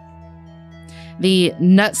 The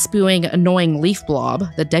nut-spewing annoying leaf blob,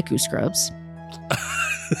 the Deku Scrubs.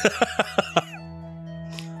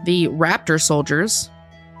 The raptor soldiers,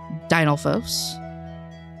 Dinolphos.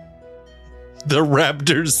 The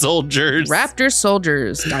raptor soldiers. Raptor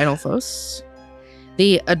soldiers, Dinolphos.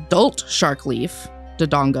 The adult shark leaf,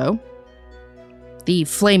 Dodongo. The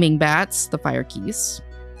flaming bats, the fire keys.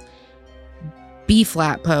 B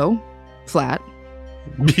flat po, flat.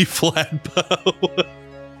 B flat po.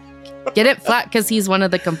 Get it? Flat because he's one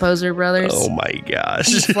of the composer brothers. Oh my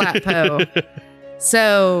gosh. B flat po.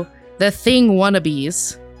 So the thing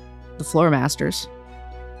wannabes, the floor masters.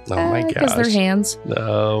 Oh my gosh. Because they're hands.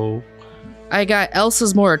 No. I got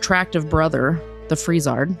Elsa's more attractive brother, the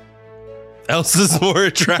Freezard. Elsa's more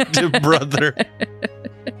attractive brother.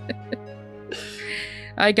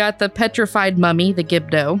 I got the petrified mummy, the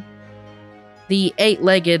Gibdo. The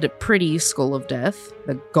 8-legged pretty skull of death,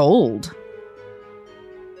 the gold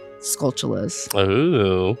Skulltulas.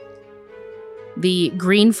 Oh. The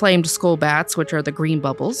green flamed skull bats, which are the green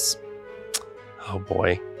bubbles. Oh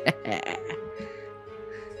boy.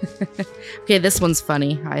 Okay, this one's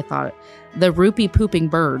funny, I thought. The rupee pooping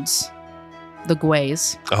birds, the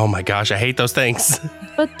Gways. Oh my gosh, I hate those things.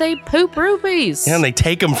 But they poop rupees. Yeah, and they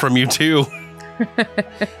take them from you too.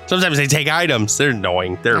 Sometimes they take items. They're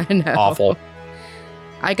annoying. They're awful.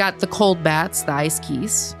 I got the cold bats, the ice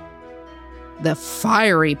keys. The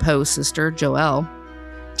fiery Poe sister, Joelle.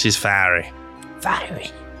 She's fiery. Fiery.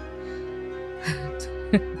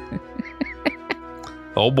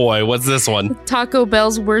 Oh boy, what's this one? Taco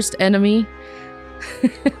Bell's worst enemy.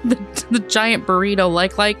 the giant burrito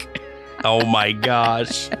like. Oh my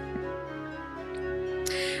gosh.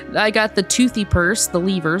 I got the toothy purse, the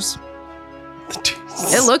levers.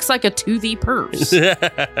 It looks like a toothy purse.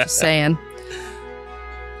 Just saying.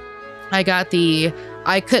 I got the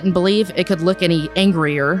I couldn't believe it could look any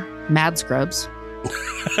angrier, Mad Scrubs.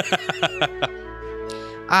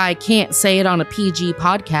 I can't say it on a PG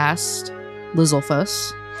podcast,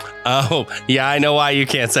 Lizzlefuss. Oh, yeah, I know why you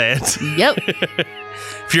can't say it. Yep.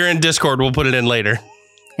 If you're in Discord, we'll put it in later.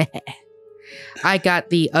 I got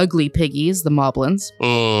the ugly piggies, the Moblins.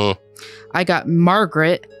 I got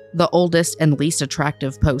Margaret, the oldest and least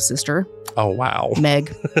attractive Poe sister. Oh, wow.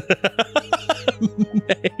 Meg.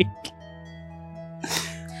 Meg.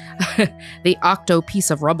 The octo piece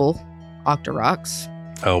of rubble, Octoroks.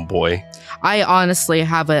 Oh, boy. I honestly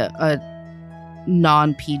have a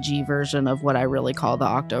non-PG version of what I really call the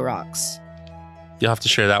Octoroks. You'll have to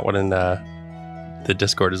share that one in the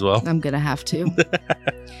Discord as well. I'm going to have to.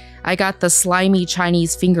 I got the slimy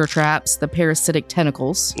Chinese finger traps, the parasitic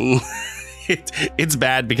tentacles. It's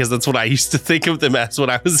bad because that's what I used to think of them as when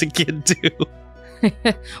I was a kid, too.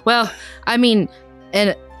 Well, I mean,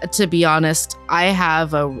 and to be honest, I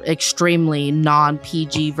have a extremely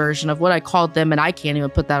non-PG version of what I called them, and I can't even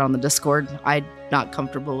put that on the Discord. I'm not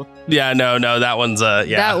comfortable with. Yeah, no, that one's yeah.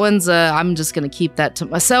 That one's I'm just gonna keep that to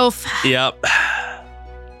myself. Yep.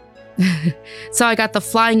 So I got the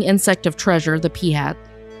flying insect of treasure, the peahat.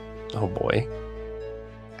 Oh boy.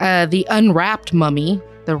 The unwrapped mummy,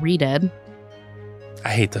 the Redead. I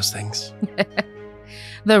hate those things.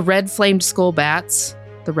 The red flamed skull bats,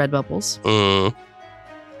 the red bubbles.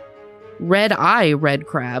 Red eye red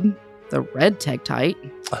crab, the red tektite.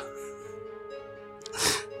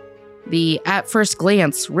 The at first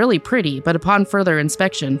glance really pretty, but upon further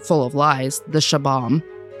inspection full of lies, the shabam.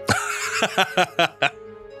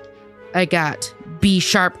 I got B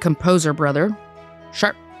sharp composer brother,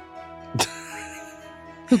 Sharp.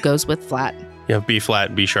 Who goes with flat. You have B flat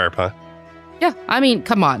and B sharp, huh? Yeah, I mean,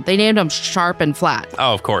 come on. They named them Sharp and Flat.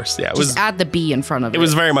 Oh, of course. Yeah, Just add the B in front of it. It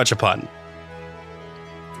was very much a pun.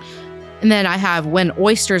 And then I have When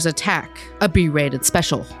Oysters Attack, a B-rated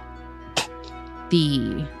special.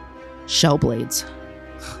 The Shell Blades.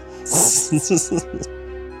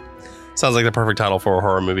 Sounds like the perfect title for a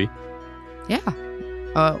horror movie. Yeah.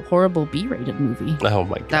 A horrible B-rated movie. Oh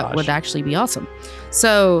my gosh. That would actually be awesome.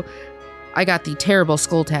 So I got the terrible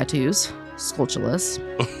skull tattoos, Skulltulas.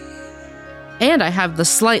 And I have the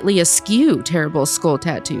slightly askew terrible skull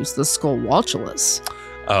tattoos, the Skullwaltulas.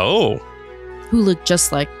 Oh. Who look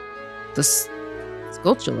just like the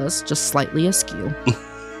Skulltulas, just slightly askew.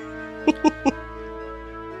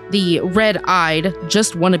 The red-eyed,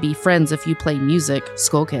 just want to be friends if you play music,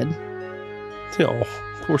 Skull Kid. Oh,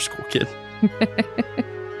 poor Skull Kid.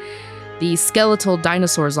 The skeletal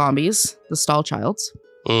dinosaur zombies, the Stallchilds.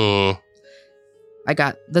 I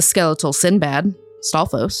got the skeletal Sinbad,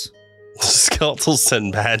 Stalfos. Skeletal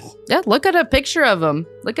Sinbad. Yeah, look at a picture of him.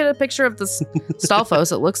 Look at a picture of this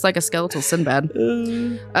Stalfos. It looks like a skeletal Sinbad.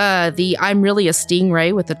 The I'm really a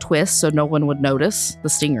stingray with a twist so no one would notice. The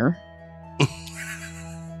stinger.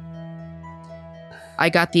 I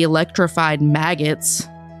got the electrified maggots.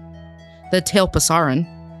 The Tailpasaran.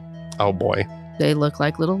 Oh boy. They look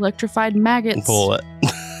like little electrified maggots. Pull it.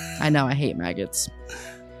 I know, I hate maggots.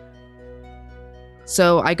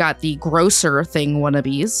 So I got the grosser thing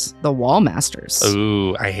wannabes, the Wall Masters.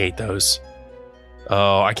 Ooh, I hate those.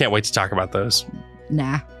 Oh, I can't wait to talk about those.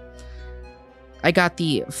 Nah. I got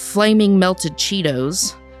the flaming melted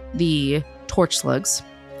Cheetos, the torch slugs.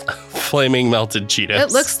 Flaming melted Cheetos.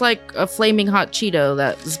 It looks like a flaming hot Cheeto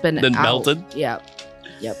that's been melted? Yeah.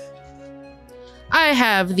 Yep. I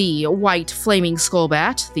have the white flaming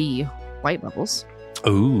skullbat, the white levels.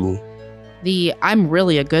 Ooh. The I'm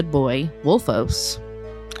really a good boy, Wolfos.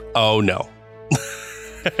 Oh, no.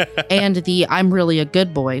 And the I'm really a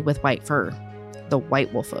good boy with white fur, the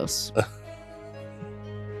white Wolfos.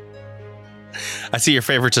 I see your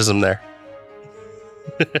favoritism there.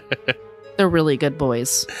 They're really good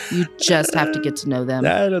boys. You just have to get to know them.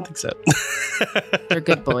 I don't think so. They're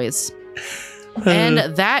good boys. And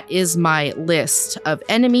that is my list of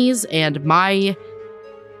enemies and my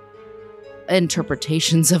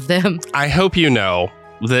interpretations of them. I hope you know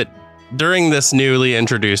that during this newly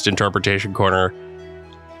introduced interpretation corner,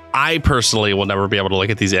 I personally will never be able to look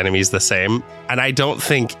at these enemies the same, and I don't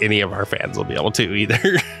think any of our fans will be able to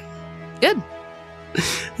either. Good.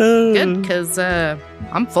 Good, because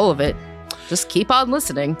I'm full of it. Just keep on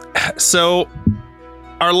listening. So,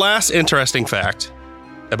 our last interesting fact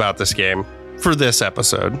about this game for this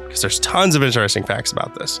episode, because there's tons of interesting facts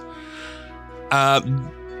about this.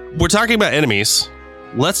 We're talking about enemies.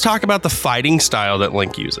 Let's talk about the fighting style that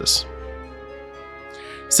Link uses.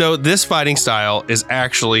 So this fighting style is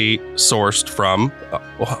actually sourced from,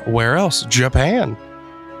 where else? Japan.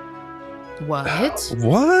 What?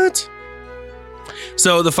 What?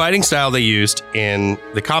 So the fighting style they used in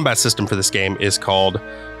the combat system for this game is called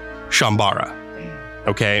Shambara.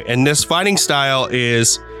 Okay, and this fighting style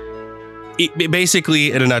is...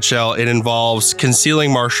 basically, in a nutshell, it involves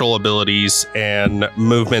concealing martial abilities and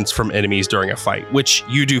movements from enemies during a fight, which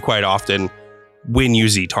you do quite often when you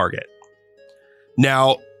Z-target.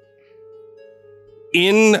 Now,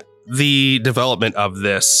 in the development of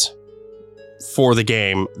this for the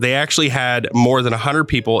game, they actually had more than 100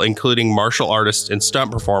 people, including martial artists and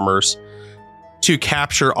stunt performers, to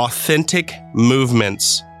capture authentic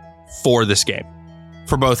movements for this game,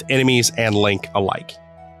 for both enemies and Link alike.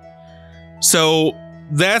 So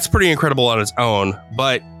that's pretty incredible on its own.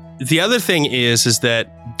 But the other thing is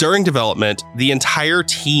that during development, the entire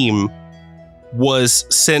team was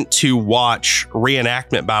sent to watch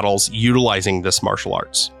reenactment battles utilizing this martial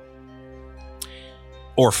arts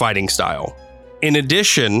or fighting style. In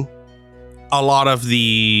addition, a lot of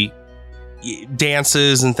the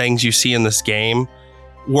dances and things you see in this game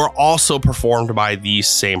were also performed by these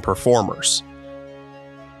same performers.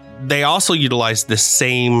 They also utilized the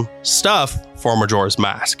same stuff for Majora's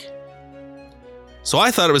Mask. So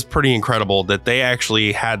I thought it was pretty incredible that they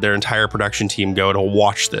actually had their entire production team go to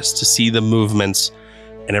watch this, to see the movements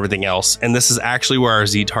and everything else. And this is actually where our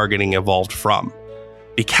Z-targeting evolved from,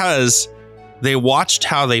 because they watched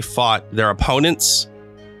how they fought their opponents,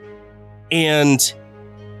 and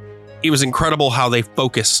it was incredible how they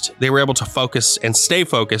focused. They were able to focus and stay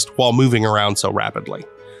focused while moving around so rapidly.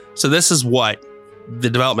 So this is what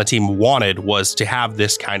the development team wanted, was to have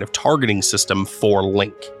this kind of targeting system for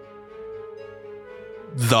Link.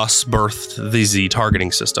 Thus birthed the Z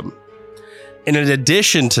targeting system. And in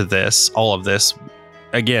addition to this, all of this,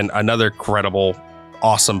 again, another incredible,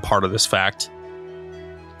 awesome part of this fact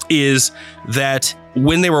is that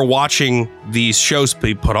when they were watching these shows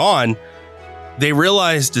be put on, they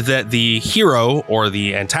realized that the hero or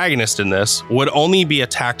the antagonist in this would only be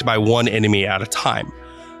attacked by one enemy at a time.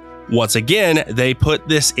 Once again, they put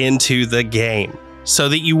this into the game so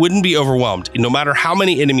that you wouldn't be overwhelmed. No matter how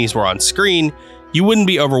many enemies were on screen, you wouldn't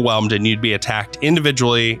be overwhelmed and you'd be attacked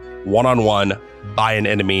individually, one-on-one, by an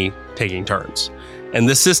enemy taking turns. And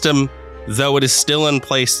this system, though it is still in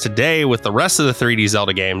place today with the rest of the 3D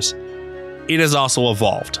Zelda games, it has also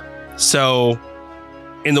evolved. So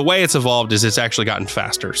in the way it's evolved is it's actually gotten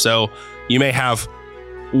faster. So you may have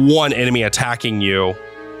one enemy attacking you,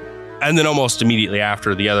 and then almost immediately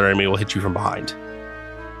after, the other enemy will hit you from behind.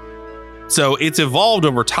 So it's evolved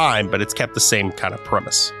over time, but it's kept the same kind of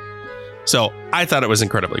premise. So I thought it was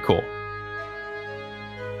incredibly cool.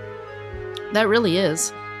 That really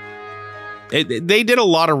is. They did a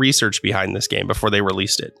lot of research behind this game before they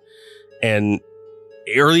released it. And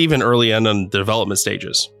early on the development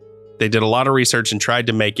stages. They did a lot of research and tried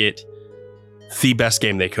to make it the best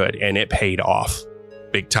game they could, and it paid off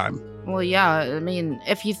big time. Well, yeah, I mean,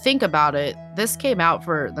 if you think about it, this came out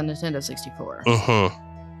for the Nintendo 64,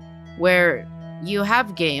 where you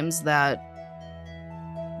have games that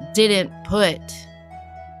didn't put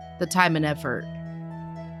the time and effort.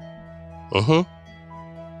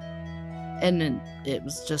 And it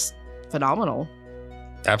was just phenomenal.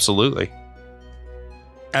 Absolutely.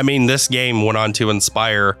 I mean, this game went on to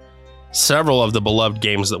inspire several of the beloved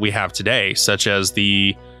games that we have today, such as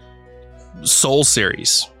the Soul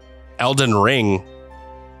series. Elden Ring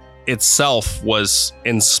itself was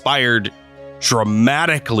inspired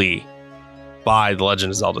dramatically by the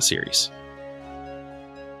Legend of Zelda series.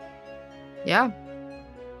 Yeah.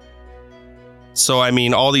 So, I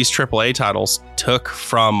mean, all these AAA titles took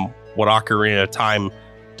from what Ocarina of Time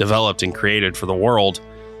developed and created for the world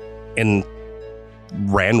and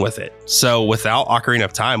ran with it. So without Ocarina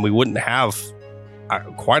of Time, we wouldn't have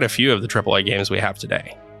quite a few of the AAA games we have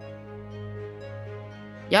today.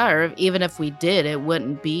 Yeah, or even if we did, it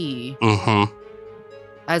wouldn't be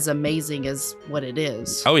as amazing as what it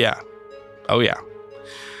is. Oh, yeah.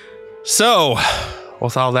 So,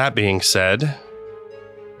 with all that being said,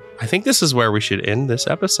 I think this is where we should end this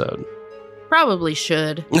episode. Probably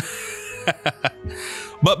should.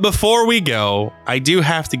 But before we go, I do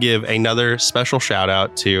have to give another special shout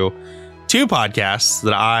out to two podcasts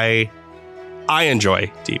that I enjoy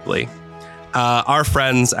deeply. Our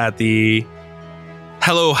friends at the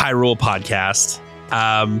Hello Hyrule podcast.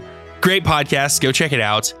 Great podcast. Go check it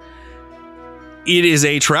out. It is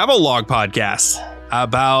a travel log podcast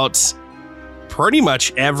about pretty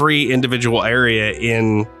much every individual area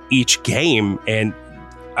in each game, and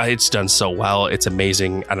it's done so well. It's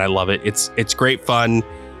amazing, and I love it. It's great fun.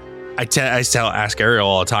 I ask Ariel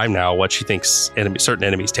all the time now what she thinks certain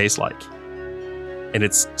enemies taste like, and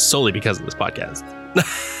it's solely because of this podcast.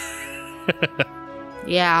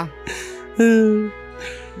 Yeah.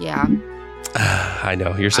 Yeah. I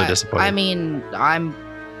know you're so disappointed. I mean, I'm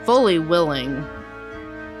fully willing.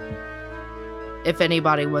 If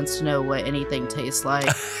anybody wants to know what anything tastes like,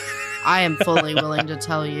 I am fully willing to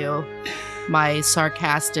tell you my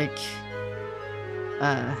sarcastic,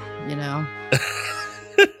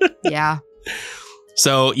 yeah.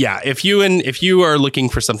 So yeah, if you are looking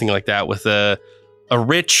for something like that with a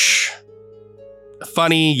rich,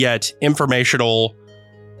 funny yet informational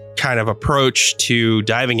kind of approach to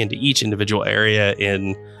diving into each individual area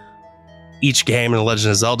in each game in The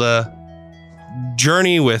Legend of Zelda,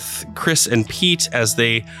 journey with Chris and Pete as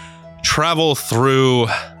they travel through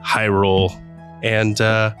Hyrule and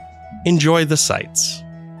enjoy the sights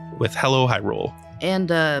with Hello Hyrule.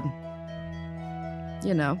 And,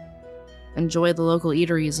 enjoy the local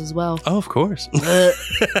eateries as well. Oh, of course. I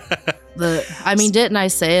mean, didn't I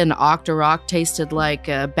say an Octorok tasted like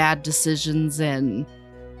bad decisions and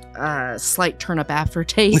slight turnip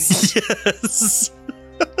aftertaste? Yes.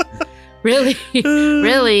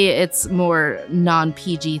 Really, it's more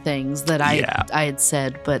non-PG things that I had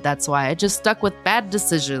said, but that's why I just stuck with bad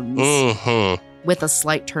decisions with a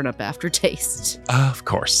slight turnip aftertaste. Of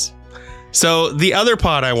course. So the other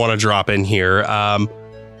pod I want to drop in here,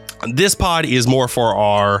 this pod is more for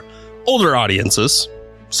our older audiences.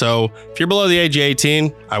 So if you're below the age of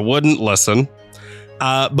 18, I wouldn't listen.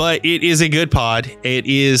 But it is a good pod. It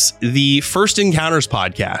is the First Encounters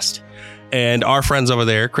podcast. And our friends over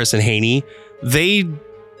there, Chris and Haney, they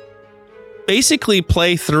basically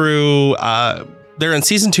play through, they're in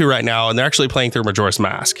season 2 right now, and they're actually playing through Majora's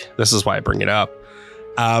Mask. This is why I bring it up.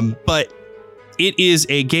 But it is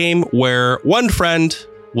a game where one friend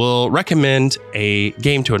will recommend a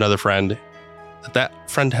game to another friend that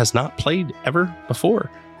friend has not played ever before.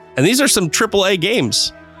 And these are some AAA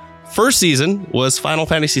games. First season was Final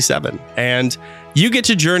Fantasy VII, and you get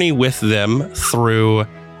to journey with them through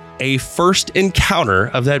a first encounter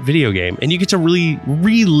of that video game, and you get to really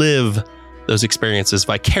relive those experiences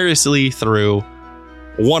vicariously through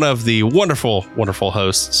one of the wonderful, wonderful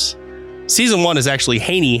hosts. Season 1 is actually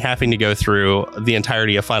Haney having to go through the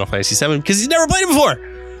entirety of Final Fantasy VII because he's never played it before.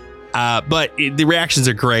 But the reactions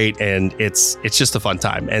are great, and it's just a fun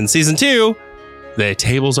time. And season 2, the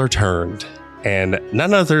tables are turned, and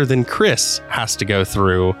none other than Chris has to go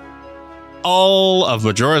through all of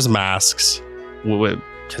Majora's Masks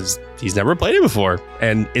because he's never played it before,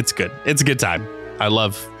 and it's good. It's a good time. I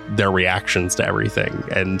love their reactions to everything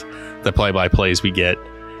and the play-by-plays we get.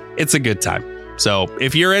 It's a good time. So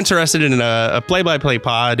if you're interested in a play-by-play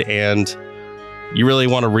pod and you really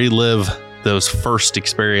want to relive those first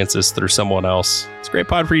experiences through someone else, it's a great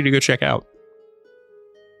pod for you to go check out.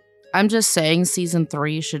 I'm just saying season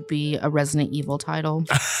 3 should be a Resident Evil title.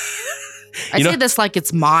 I say this like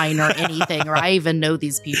it's mine or anything, or I even know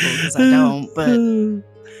these people because I don't, but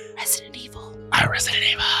Resident Evil. Resident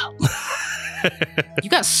Evil. You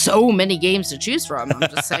got so many games to choose from. I'm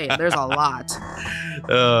just saying, there's a lot.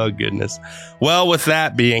 Oh, goodness. Well, with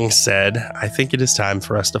that being said, I think it is time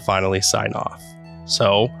for us to finally sign off.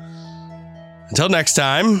 So, until next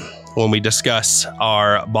time, when we discuss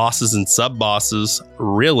our bosses and sub-bosses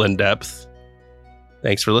real in depth,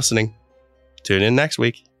 thanks for listening. Tune in next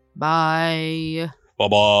week. Bye.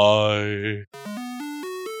 Bye-bye.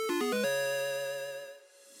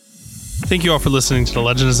 Thank you all for listening to the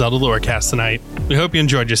Legend of Zelda Lorecast tonight. We hope you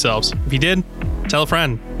enjoyed yourselves. If you did, tell a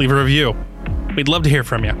friend, leave a review. We'd love to hear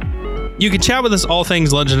from you. You can chat with us all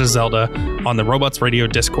things Legend of Zelda on the Robots Radio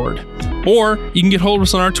Discord, or you can get hold of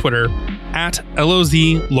us on our Twitter at LOZ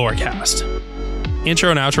Lorecast.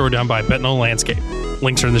 Intro and outro were done by Betnol Landscape.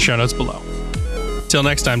 Links are in the show notes below. Till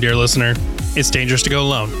next time, dear listener, it's dangerous to go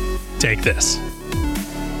alone. Take this.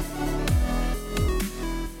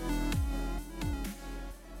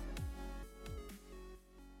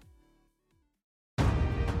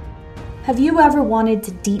 Have you ever wanted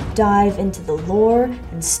to deep dive into the lore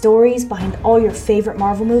and stories behind all your favorite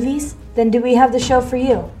Marvel movies? Then do we have the show for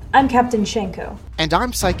you? I'm Captain Shenko. And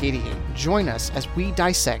I'm Psych88. Join us as we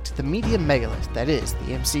dissect the media megalith that is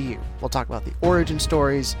the MCU. We'll talk about the origin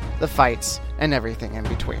stories, the fights, and everything in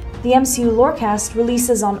between. The MCU Lorecast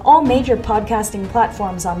releases on all major podcasting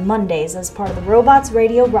platforms on Mondays as part of the Robots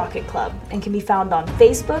Radio Rocket Club and can be found on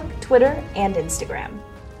Facebook, Twitter, and Instagram.